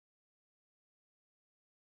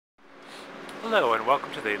and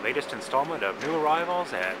welcome to the latest installment of New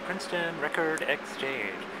Arrivals at Princeton Record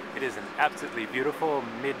Exchange. It is an absolutely beautiful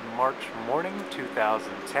mid-March morning,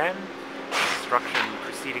 2010. Construction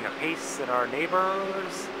proceeding apace in our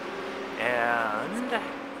neighbors. And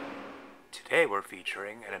today we're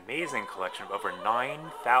featuring an amazing collection of over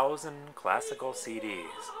 9,000 classical CDs.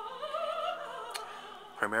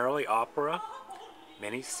 Primarily opera,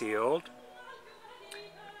 many sealed,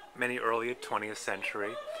 many early 20th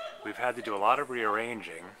century. We've had to do a lot of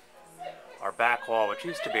rearranging. Our back wall, which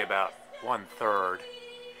used to be about 1/3,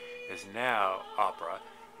 is now opera,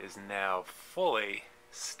 is now fully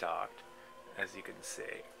stocked, as you can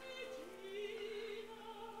see.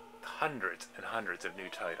 Hundreds and hundreds of new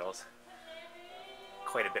titles.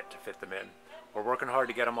 Quite a bit to fit them in. We're working hard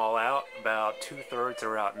to get them all out. About 2/3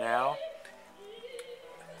 are out now.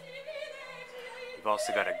 We've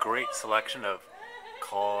also got a great selection of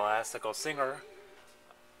classical singer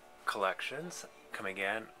collections coming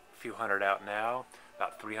in. A few hundred out now,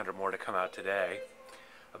 about 300 more to come out today.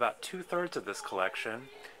 About 2/3 of this collection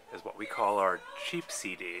is what we call our cheap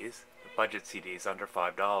CDs, budget CDs under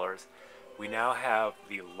 $5. We now have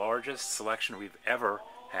the largest selection we've ever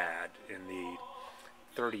had in the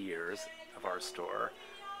 30 years of our store.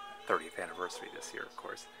 30th anniversary this year, of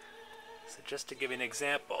course. So just to give you an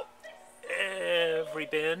example, every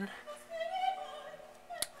bin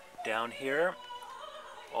down here,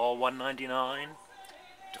 all $1.99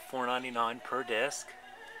 to $4.99 per disc,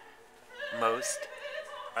 most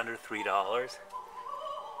under $3.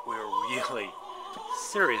 We're really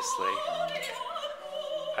seriously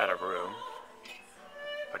out of room.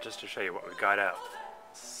 But just to show you what we've got out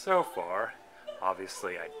so far,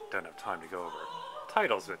 obviously I don't have time to go over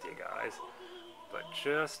titles with you guys, but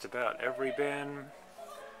just about every bin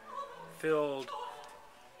filled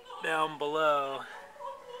down below,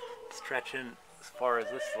 stretching as far as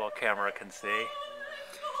this little camera can see.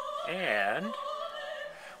 And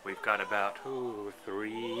we've got about we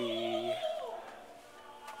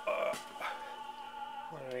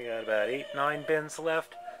got about 8-9 bins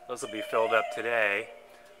left. Those will be filled up today.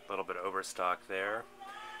 A little bit of overstock there.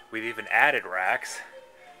 We've even added racks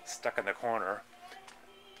stuck in the corner,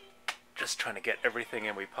 just trying to get everything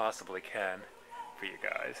in we possibly can for you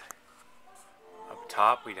guys. Up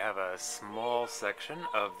top, we'd have a small section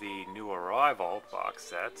of the new arrival box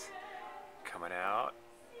sets coming out.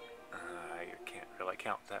 You can't really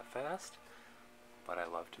count that fast, but I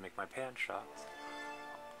love to make my pan shots.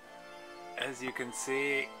 As you can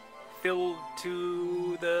see, filled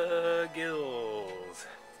to the gills.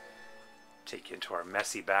 Take you into our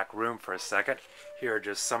messy back room for a second. Here are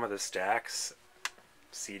just some of the stacks.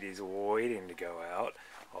 CDs waiting to go out.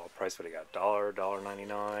 All price, what do you got?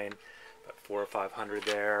 $1.99. About 400 or 500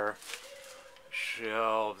 there.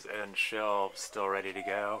 Shelves and shelves still ready to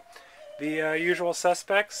go. The usual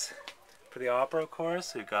suspects for the opera, of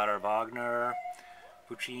course. We've got our Wagner,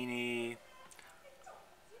 Puccini,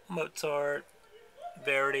 Mozart,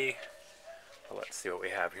 Verdi. Well, let's see what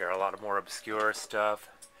we have here. A lot of more obscure stuff.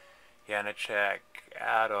 Janacek,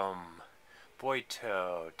 Adam,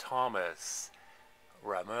 Boito, Thomas,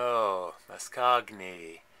 Rameau,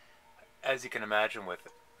 Mascagni. As you can imagine, with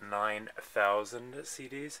 9,000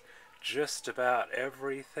 CDs, just about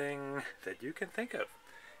everything that you can think of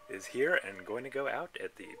is here and going to go out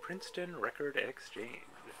at the Princeton Record Exchange.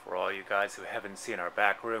 For all you guys who haven't seen our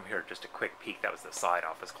back room, here just a quick peek. That was the side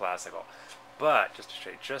office classical. But just to show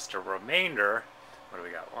you just a remainder, what do we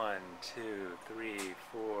got? 1, 2, 3,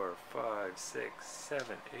 4, 5, 6,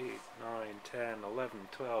 7, 8, 9, 10, 11,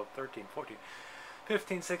 12, 13, 14,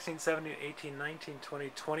 15, 16, 17, 18, 19, 20,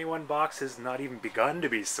 21 boxes, not even begun to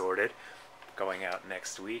be sorted, going out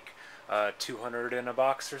next week. 200 in a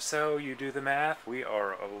box or so. You do the math. We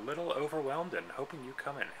are a little overwhelmed and hoping you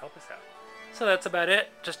come and help us out. So that's about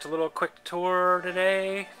it. Just a little quick tour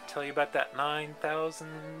today. Tell you about that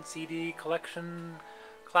 9,000 CD collection.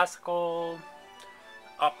 Classical,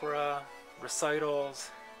 opera,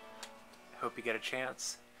 recitals. Hope you get a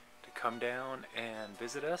chance to come down and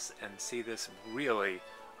visit us and see this really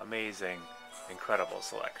amazing, incredible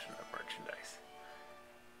selection of merchandise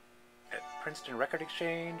at Princeton Record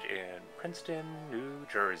Exchange in Princeton, New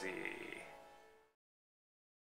Jersey.